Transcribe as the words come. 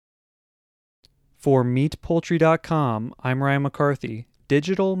For MeatPoultry.com, I'm Ryan McCarthy,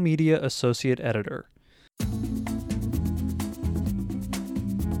 Digital Media Associate Editor.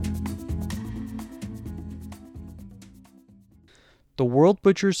 The World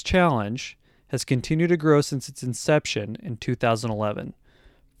Butchers Challenge has continued to grow since its inception in 2011.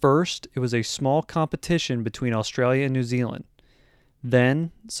 First, it was a small competition between Australia and New Zealand.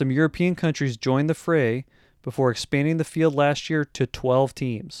 Then, some European countries joined the fray before expanding the field last year to 12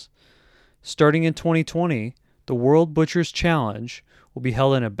 teams. Starting in 2020, the World Butchers Challenge will be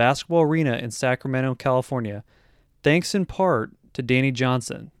held in a basketball arena in Sacramento, California, thanks in part to Danny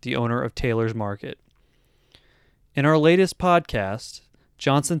Johnson, the owner of Taylor's Market. In our latest podcast,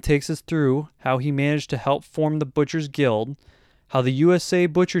 Johnson takes us through how he managed to help form the Butchers Guild, how the USA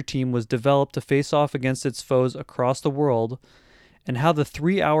Butcher team was developed to face off against its foes across the world, and how the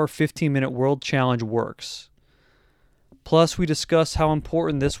 3-hour 15-minute World Challenge works. Plus, we discuss how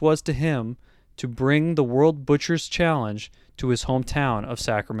important this was to him to bring the World Butchers Challenge to his hometown of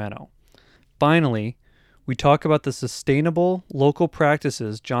Sacramento. Finally, we talk about the sustainable local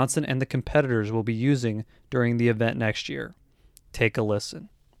practices Johnson and the competitors will be using during the event next year. Take a listen.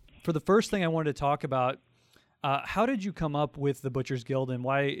 For the first thing I wanted to talk about, how did you come up with the Butchers Guild, and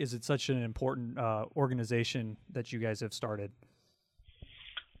why is it such an important organization that you guys have started?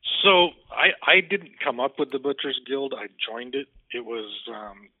 So I didn't come up with the Butchers Guild. I joined it. It was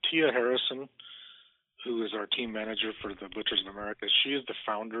Tia Harrison, who is our team manager for the Butchers of America. She is the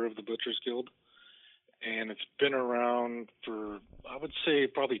founder of the Butchers Guild, and it's been around for, I would say,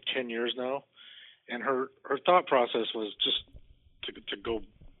 probably 10 years now. And her thought process was just to go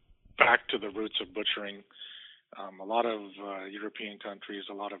back to the roots of butchering. A lot of European countries,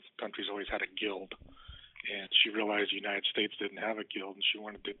 a lot of countries always had a guild. And she realized the United States didn't have a guild, and she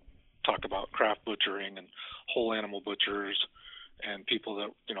wanted to talk about craft butchering and whole animal butchers and people that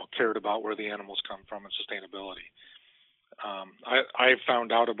cared about where the animals come from and sustainability. I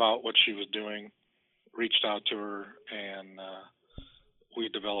found out about what she was doing, reached out to her, and we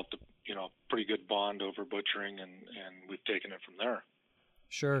developed a pretty good bond over butchering, and we've taken it from there.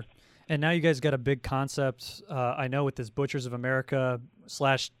 Sure. And now you guys got a big concept, I know, with this Butchers of America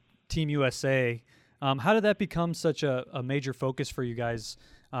 / Team USA. How did that become such a major focus for you guys,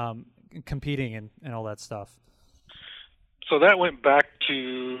 competing and all that stuff? So that went back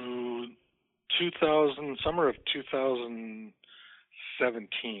to summer of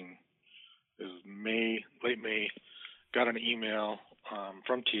 2017. It was late May. Got an email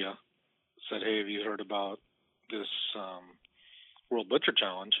from Tia, said, "Hey, have you heard about this World Butcher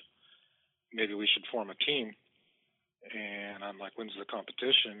Challenge? Maybe we should form a team." And I'm like, "When's the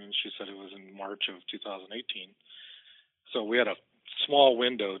competition?" And she said it was in March of 2018. So we had a small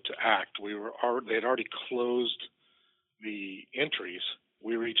window to act. They had already closed the entries.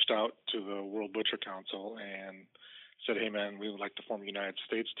 We reached out to the World Butcher Council and said, "Hey, man, we would like to form a United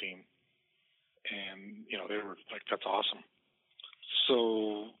States team." And they were like, "That's awesome."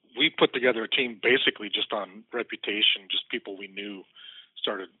 So we put together a team basically just on reputation, just people we knew.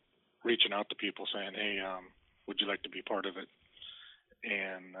 Started reaching out to people saying, "Hey, would you like to be part of it?"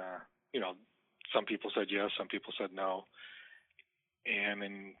 And, some people said yes, some people said no. And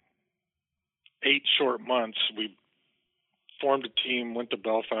in 8 short months, we formed a team, went to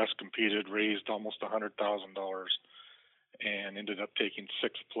Belfast, competed, raised almost $100,000, and ended up taking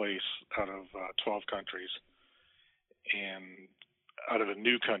 6th place out of 12 countries. And out of the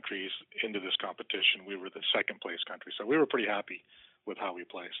new countries into this competition, we were the 2nd place country. So we were pretty happy with how we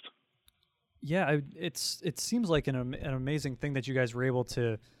placed. Yeah, it seems like an amazing thing that you guys were able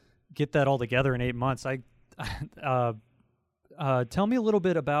to get that all together in 8 months. Tell me a little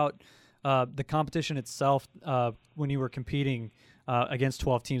bit about the competition itself when you were competing against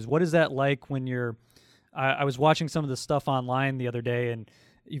 12 teams. What is that like when you're? I was watching some of the stuff online the other day, and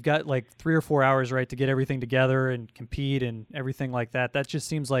you've got like 3 or 4 hours, right, to get everything together and compete and everything like that. That just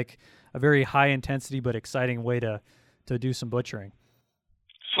seems like a very high intensity but exciting way to do some butchering.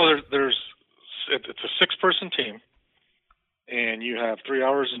 So it's a 6-person team, and you have 3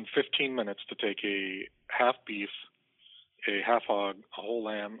 hours and 15 minutes to take a half beef, a half hog, a whole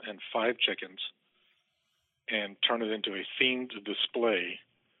lamb, and 5 chickens, and turn it into a themed display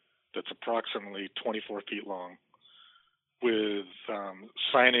that's approximately 24 feet long, with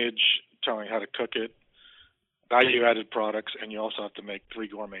signage telling how to cook it, value-added products, and you also have to make 3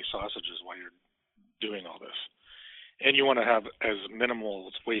 gourmet sausages while you're doing all this. And you want to have as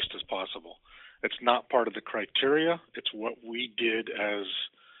minimal waste as possible. It's not part of the criteria. It's what we did as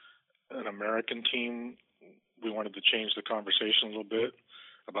an American team. We wanted to change the conversation a little bit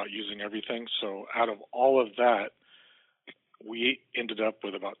about using everything. So out of all of that, we ended up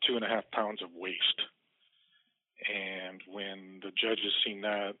with about 2.5 pounds of waste. And when the judges seen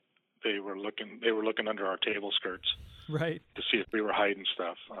that, they were looking under our table skirts, Right. to see if we were hiding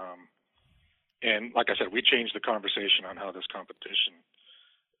stuff. And like I said, we changed the conversation on how this competition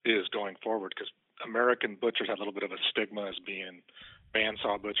is going forward, because American butchers have a little bit of a stigma as being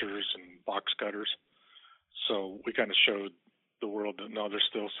bandsaw butchers and box cutters. So we kind of showed the world that no, there's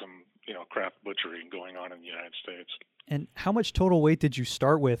still some craft butchery going on in the United States. And how much total weight did you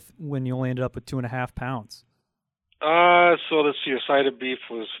start with when you only ended up with 2.5 pounds? So let's see. A side of beef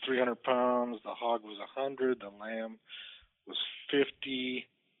was 300 pounds. The hog was 100. The lamb was 50,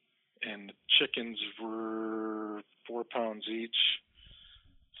 and the chickens were 4 pounds each.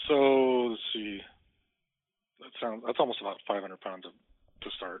 So let's see. That's almost about 500 pounds to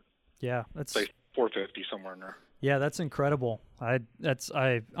start. Yeah, that's say 450, somewhere in there. Yeah, that's incredible.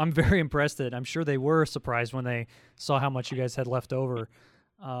 I'm very impressed that I'm sure they were surprised when they saw how much you guys had left over.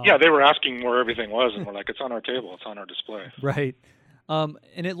 Yeah, they were asking where everything was, and we're like, it's on our table, it's on our display. Right.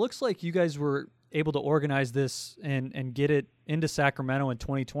 And it looks like you guys were able to organize this and get it into Sacramento in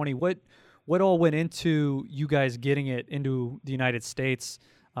 2020. What all went into you guys getting it into the United States?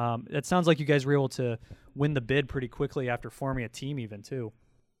 It sounds like you guys were able to win the bid pretty quickly after forming a team even, too.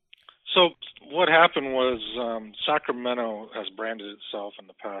 So what happened was Sacramento has branded itself in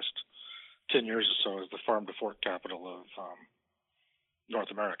the past 10 years or so as the farm to fork capital of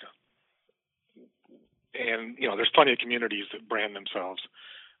North America. And there's plenty of communities that brand themselves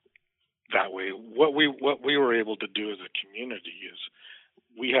that way. What we were able to do as a community is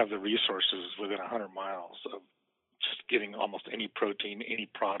we have the resources within 100 miles of just getting almost any protein, any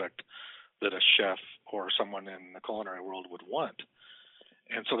product that a chef or someone in the culinary world would want.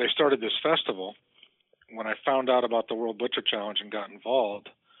 And so they started this festival. When I found out about the World Butcher Challenge and got involved,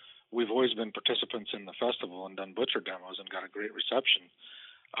 we've always been participants in the festival and done butcher demos and got a great reception.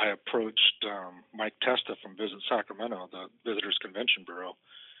 I approached Mike Testa from Visit Sacramento, the Visitors Convention Bureau,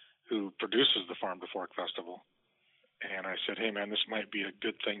 who produces the Farm to Fork Festival. And I said, hey, man, this might be a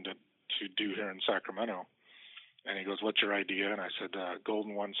good thing to do here in Sacramento. And he goes, what's your idea? And I said,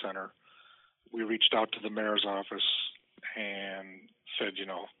 Golden One Center. We reached out to the mayor's office and said,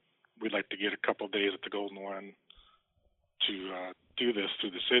 we'd like to get a couple of days at the Golden One to do this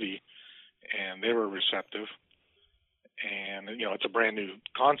through the city. And they were receptive. And, it's a brand new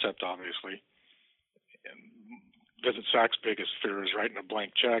concept, obviously. And Visit Sac's biggest fear is writing a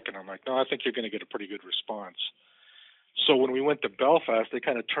blank check. And I'm like, no, I think you're going to get a pretty good response. So when we went to Belfast, they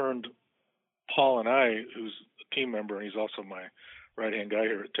kind of turned Paul and I, who's a team member, and he's also my right-hand guy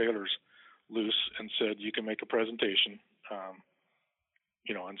here at Taylor's, loose, and said, you can make a presentation,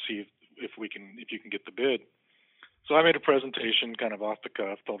 and see if you can get the bid. So I made a presentation kind of off the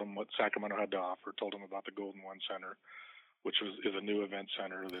cuff, told them what Sacramento had to offer, told them about the Golden One Center, which is a new event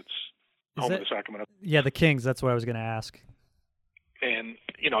center that's home of the Sacramento. Yeah, the Kings, that's what I was going to ask. And,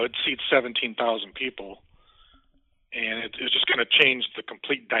 it seats 17,000 people, and it's just going to change the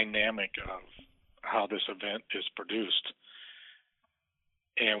complete dynamic of how this event is produced.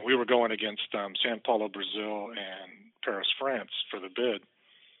 And we were going against Sao Paulo, Brazil, and Paris, France for the bid.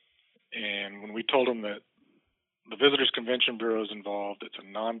 And when we told them that the Visitors Convention Bureau is involved, it's a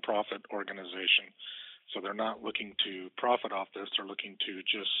nonprofit organization, so they're not looking to profit off this. They're looking to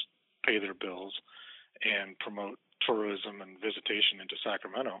just pay their bills and promote tourism and visitation into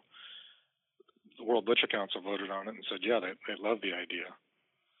Sacramento. The World Butcher Council voted on it and said, yeah, they love the idea.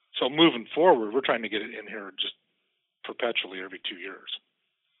 So moving forward, we're trying to get it in here just perpetually every 2 years.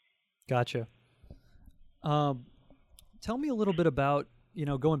 Gotcha. Tell me a little bit about,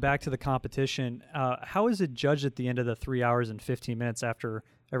 going back to the competition. How is it judged at the end of the 3 hours and 15 minutes after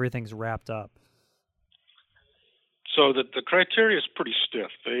everything's wrapped up? So the criteria is pretty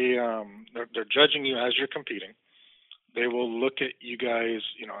stiff. They're judging you as you're competing. They will look at you guys,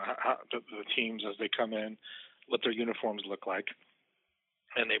 how the teams as they come in, what their uniforms look like,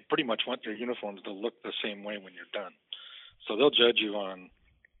 and they pretty much want your uniforms to look the same way when you're done. So they'll judge you on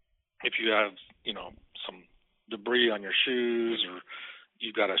if you have, some debris on your shoes, or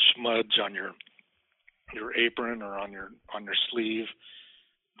you've got a smudge on your apron or on your sleeve.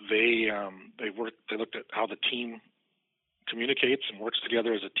 They looked at how the team communicates and works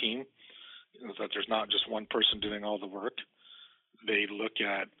together as a team, that there's not just one person doing all the work. They look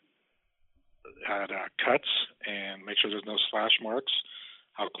at cuts and make sure there's no slash marks,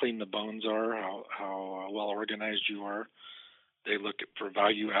 how clean the bones are, how well organized you are. They look for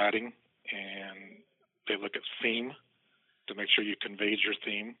value adding, and they look at theme to make sure you conveyed your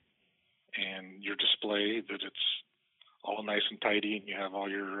theme and your display, that it's all nice and tidy and you have all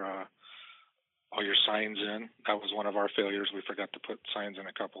your all your signs in. That was one of our failures. We forgot to put signs in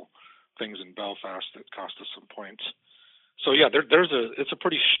a couple things in Belfast that cost us some points. So yeah, it's a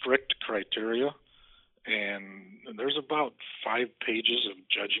pretty strict criteria, and there's about 5 pages of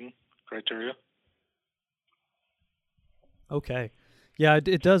judging criteria. Okay. Yeah,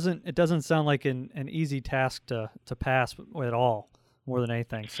 it doesn't sound like an easy task to pass at all, more than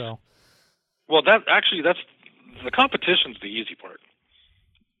anything. So, well, that's the competition's the easy part,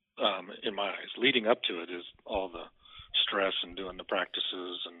 in my eyes. Leading up to it is all the stress and doing the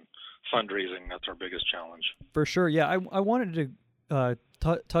practices and fundraising. That's our biggest challenge. For sure. Yeah, I wanted to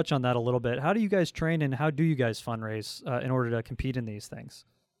touch on that a little bit. How do you guys train, and how do you guys fundraise in order to compete in these things?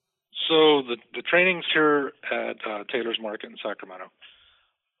 So the trainings here at Taylor's Market in Sacramento,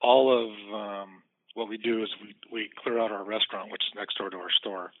 all of what we do is we clear out our restaurant, which is next door to our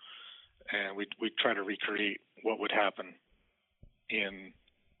store, and we try to recreate what would happen in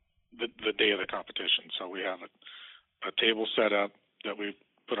the day of the competition. So we have a table set up that we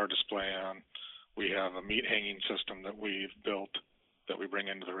put our display on. We have a meat hanging system that we've built that we bring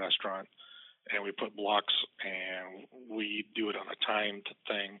into the restaurant, and we put blocks, and we do it on a timed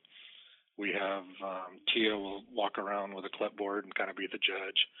thing. We have Tia will walk around with a clipboard and kind of be the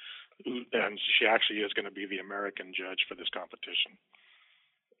judge, and she actually is going to be the American judge for this competition.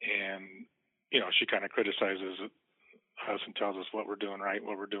 And she kind of criticizes us and tells us what we're doing right,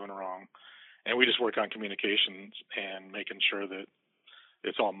 what we're doing wrong, and we just work on communications and making sure that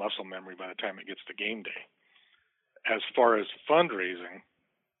it's all muscle memory by the time it gets to game day. As far as fundraising,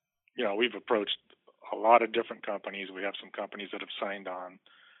 we've approached a lot of different companies. We have some companies that have signed on.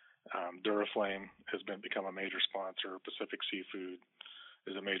 Duraflame has become a major sponsor. Pacific Seafood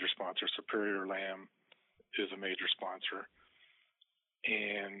is a major sponsor. Superior Lamb is a major sponsor.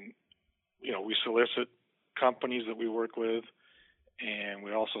 And, we solicit companies that we work with, and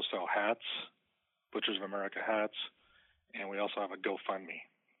we also sell hats, Butchers of America hats, and we also have a GoFundMe.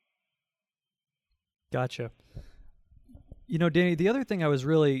 Gotcha. Danny, the other thing I was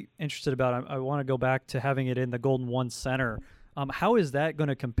really interested about, I want to go back to having it in the Golden One Center. How is that going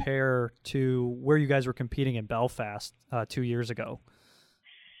to compare to where you guys were competing in Belfast 2 years ago?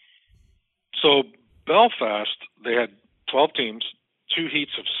 So Belfast, they had 12 teams, 2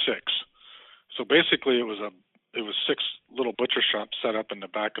 heats of 6. So basically, it was 6 little butcher shops set up in the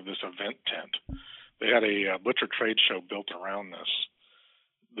back of this event tent. They had a butcher trade show built around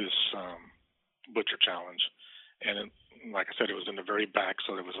this butcher challenge, and like I said, it was in the very back,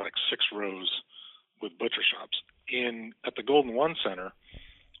 so there was like 6 rows with butcher shops. At the Golden One Center,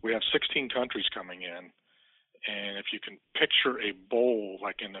 we have 16 countries coming in, and if you can picture a bowl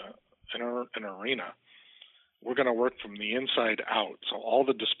like in an arena, we're going to work from the inside out. So all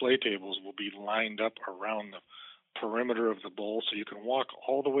the display tables will be lined up around the perimeter of the bowl, so you can walk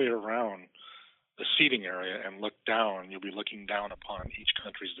all the way around the seating area and look down. You'll be looking down upon each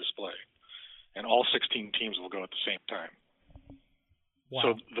country's display, and all 16 teams will go at the same time. Wow.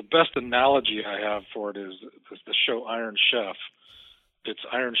 So the best analogy I have for it is the show Iron Chef. It's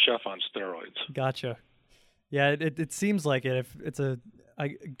Iron Chef on steroids. Gotcha. Yeah, it seems like it. If it's a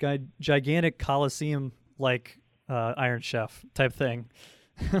gigantic Coliseum like Iron Chef type thing.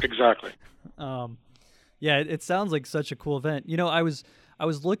 Exactly. Yeah, it sounds like such a cool event. I was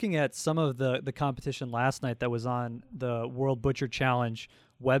looking at some of the competition last night that was on the World Butcher Challenge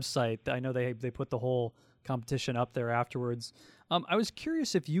website. I know they put the whole competition up there afterwards. I was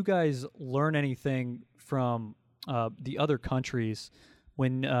curious if you guys learn anything from the other countries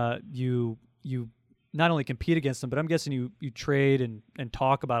when you not only compete against them, but I'm guessing you trade and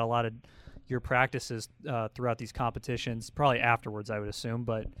talk about a lot of your practices throughout these competitions, probably afterwards, I would assume.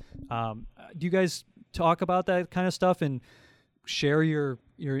 But do you guys talk about that kind of stuff and share your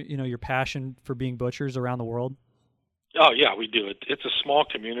passion for being butchers around the world? Oh yeah, we do. It's a small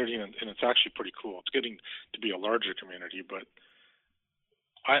community, and it's actually pretty cool. It's getting to be a larger community, but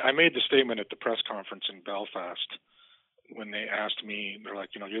I made the statement at the press conference in Belfast when they asked me. They're like,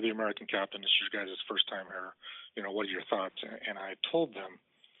 you're the American captain. This is your guys' first time here. What are your thoughts? And I told them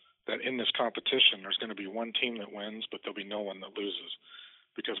that in this competition, there's going to be one team that wins, but there'll be no one that loses,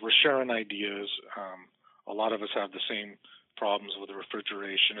 because we're sharing ideas. A lot of us have the same problems with the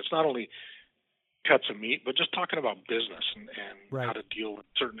refrigeration. It's not only cuts of meat, but just talking about business and right. How to deal with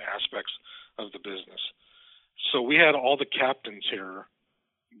certain aspects of the business. So we had all the captains here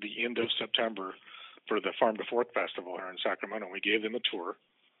the end of September for the Farm to Fork Festival here in Sacramento. We gave them a tour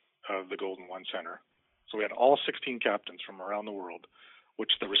of the Golden One Center. So we had all 16 captains from around the world,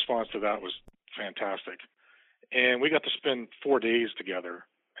 which the response to that was fantastic. And we got to spend 4 days together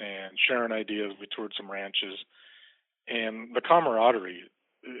and sharing ideas. We toured some ranches. And the camaraderie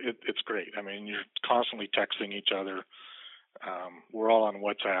it's great. I mean, you're constantly texting each other. We're all on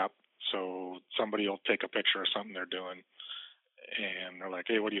WhatsApp, so somebody will take a picture of something they're doing, and they're like,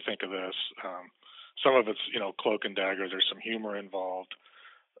 "Hey, what do you think of this?" Some of it's, cloak and dagger. There's some humor involved.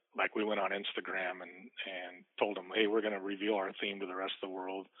 Like we went on Instagram and told them, "Hey, we're going to reveal our theme to the rest of the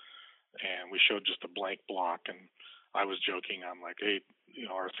world," and we showed just a blank block. And I was joking. I'm like, "Hey,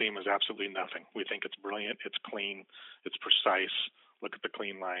 our theme is absolutely nothing. We think it's brilliant. It's clean. It's precise. Look at the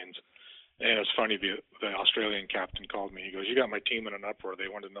clean lines." And it was funny. The Australian captain called me. He goes, "You got my team in an uproar. They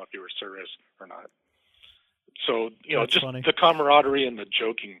wanted to know if you were serious or not." So, That's just funny. the camaraderie and the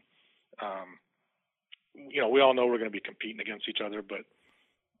joking. We all know we're going to be competing against each other, but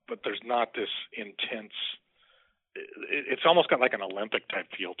there's not this intense. It's almost got like an Olympic type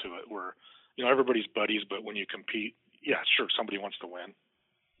feel to it, where everybody's buddies, but when you compete, yeah, sure, somebody wants to win.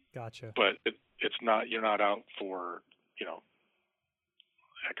 Gotcha. But it's not. You're not out for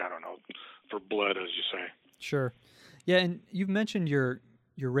heck, I don't know, for blood, as you say. Sure. Yeah, and you've mentioned your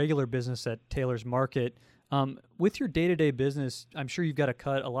regular business at Taylor's Market. With your day-to-day business, I'm sure you've got to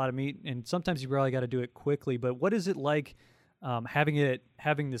cut a lot of meat, and sometimes you probably got to do it quickly. But what is it like having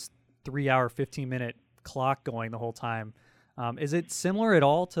this 3-hour, 15-minute clock going the whole time? Is it similar at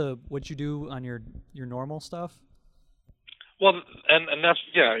all to what you do on your normal stuff? Well, and that's,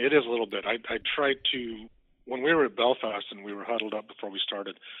 yeah, it is a little bit. I tried to, when we were at Belfast and we were huddled up before we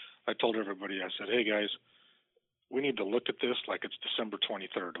started, I told everybody, I said, "Hey guys, we need to look at this like it's December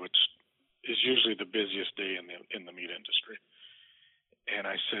 23rd, which is usually the busiest day in the meat industry." And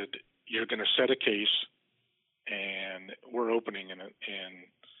I said, "You're going to set a case, and we're opening in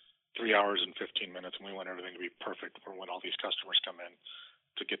 3 hours and 15 minutes, and we want everything to be perfect for when all these customers come in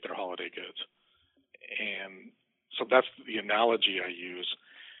to get their holiday goods." And so that's the analogy I use.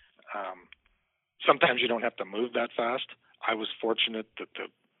 Sometimes you don't have to move that fast. I was fortunate that the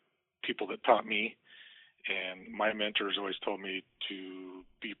people that taught me and my mentors always told me to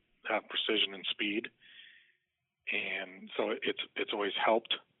have precision and speed, and so it's always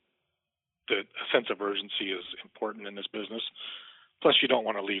helped. A sense of urgency is important in this business. Plus, you don't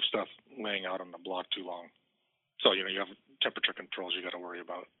want to leave stuff laying out on the block too long. So you have temperature controls you got to worry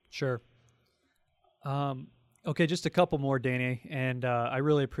about. Sure. Okay, just a couple more, Danny, and I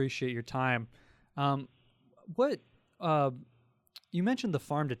really appreciate your time. What you mentioned the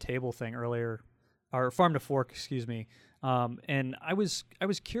farm to table thing earlier, or farm to fork, excuse me. And I was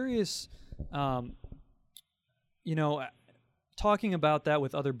curious, talking about that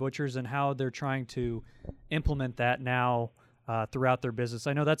with other butchers and how they're trying to implement that now throughout their business.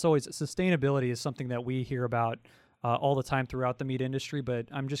 I know that's always sustainability is something that we hear about all the time throughout the meat industry, but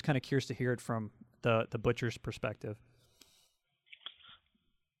I'm just kind of curious to hear it from the butcher's perspective.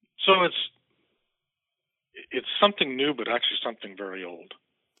 So it's something new, but actually something very old,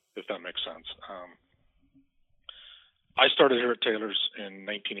 if that makes sense. I started here at Taylor's in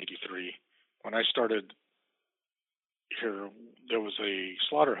 1983. When I started here, there was a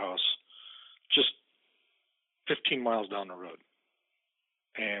slaughterhouse just 15 miles down the road,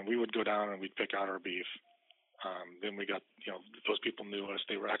 and we would go down and we'd pick out our beef. Then we got, those people knew us.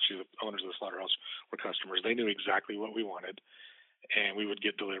 They were actually the owners of the slaughterhouse, were customers. They knew exactly what we wanted, and we would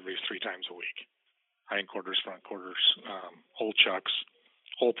get deliveries 3 times a week. Hind quarters, front quarters, whole chucks,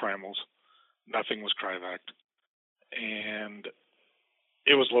 whole primals. Nothing was cryovac, and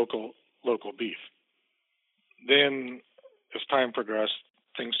it was local beef. Then, as time progressed,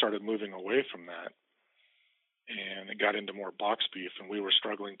 things started moving away from that, and it got into more box beef, and we were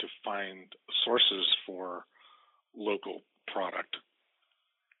struggling to find sources for local product.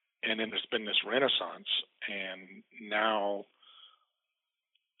 And then there's been this renaissance, and now,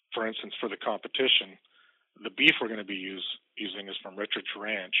 for instance, for the competition, the beef we're going to be using is from Richard's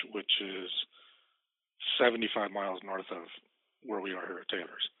Ranch, which is 75 miles north of where we are here at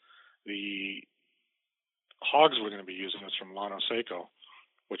Taylor's. The hogs we're going to be using is from Llano Seco,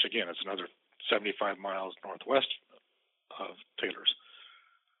 which again is another 75 miles northwest of Taylor's.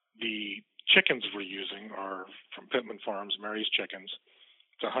 The chickens we're using are from Pittman Farms, Mary's Chickens.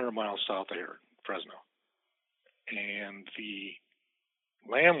 It's 100 miles south of here, Fresno. And the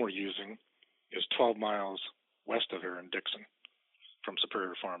lamb we're using is 12 miles west of here in Dixon from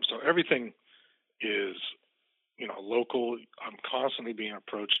Superior Farms. So everything is, local. I'm constantly being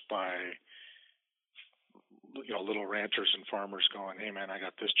approached by, little ranchers and farmers going, "Hey man, I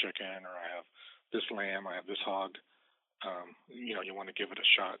got this chicken, or I have this lamb, I have this hog. You want to give it a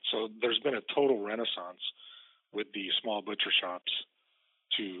shot." So there's been a total renaissance with the small butcher shops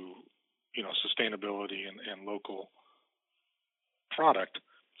to, sustainability and local product.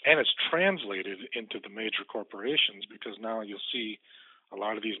 And it's translated into the major corporations, because now you'll see a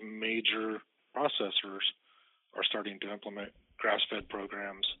lot of these major processors are starting to implement grass-fed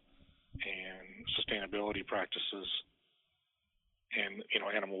programs and sustainability practices and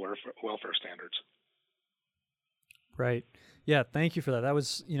animal welfare standards. Right. Yeah. Thank you for that. That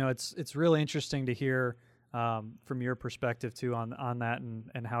was it's really interesting to hear from your perspective too on that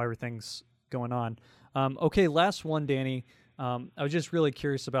and how everything's going on. Okay, last one, Danny. I was just really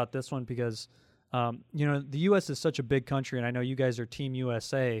curious about this one because the U.S. is such a big country, and I know you guys are Team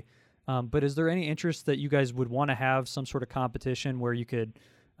USA. But is there any interest that you guys would want to have some sort of competition where you could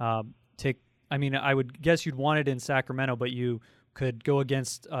take? I mean, I would guess you'd want it in Sacramento, but you could go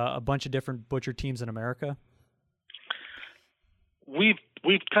against a bunch of different butcher teams in America. We've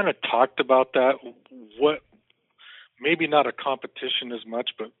kind of talked about that. Maybe not a competition as much,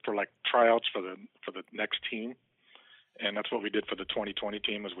 but for like tryouts for the next team. And that's what we did for the 2020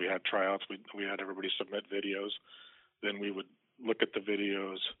 team. Is we had tryouts. We had everybody submit videos. Then we would look at the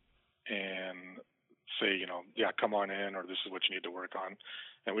videos and say, yeah, come on in, or this is what you need to work on.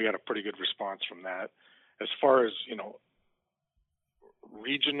 And we got a pretty good response from that. As far as,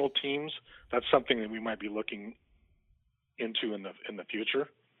 regional teams, that's something that we might be looking into in the future.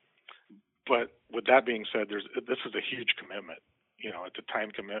 But with that being said, this is a huge commitment. It's a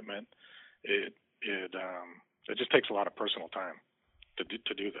time commitment. It just takes a lot of personal time to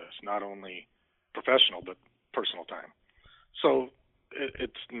do this, not only professional, but personal time. So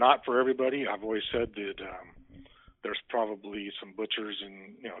it's not for everybody. I've always said that there's probably some butchers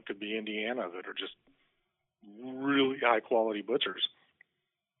in, it could be Indiana, that are just really high quality butchers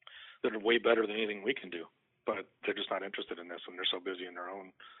that are way better than anything we can do, but they're just not interested in this, and they're so busy in their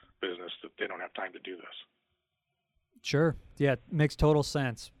own business that they don't have time to do this. Sure. Yeah, it makes total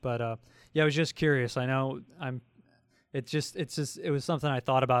sense. But I was just curious. I know it was something I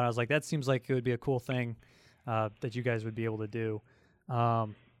thought about. I was like, that seems like it would be a cool thing that you guys would be able to do.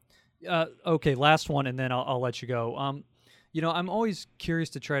 Okay, last one, and then I'll let you go. I'm always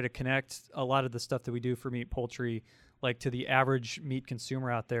curious to try to connect a lot of the stuff that we do for Meat Poultry, like, to the average meat consumer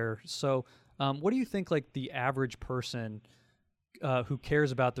out there. So what do you think, like, the average person who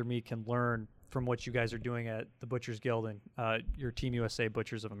cares about their meat can learn from what you guys are doing at the Butchers Guild and your Team USA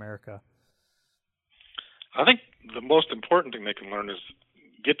Butchers of America? I think the most important thing they can learn is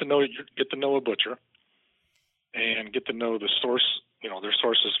get to know a butcher and get to know the source, their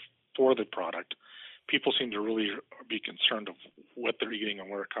sources for the product. People seem to really be concerned of what they're eating and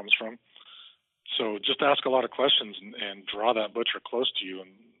where it comes from. So just ask a lot of questions and draw that butcher close to you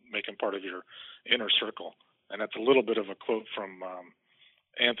and make him part of your inner circle. And that's a little bit of a quote from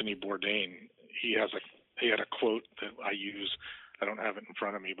Anthony Bourdain. He had a quote that I use. I don't have it in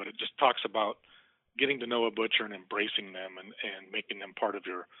front of me, but it just talks about getting to know a butcher and embracing them and making them part of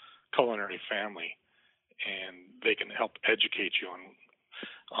your culinary family. And they can help educate you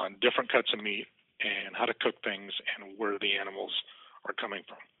on different cuts of meat and how to cook things and where the animals are coming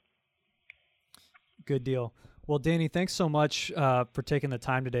from. Good deal. Well, Danny, thanks so much for taking the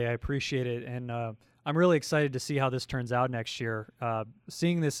time today. I appreciate it. And I'm really excited to see how this turns out next year.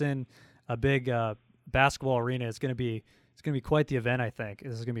 Seeing this in a big basketball arena is going to be quite the event, I think.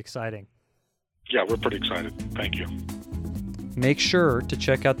 This is going to be exciting. Yeah, we're pretty excited. Thank you. Make sure to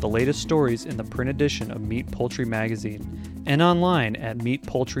check out the latest stories in the print edition of Meat Poultry Magazine and online at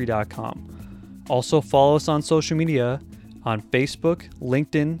meatpoultry.com. Also follow us on social media on Facebook,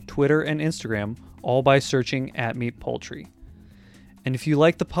 LinkedIn, Twitter, and Instagram, all by searching at Meat Poultry. And if you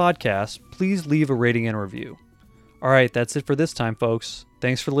like the podcast, please leave a rating and review. All right, that's it for this time, folks.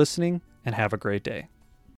 Thanks for listening, and have a great day.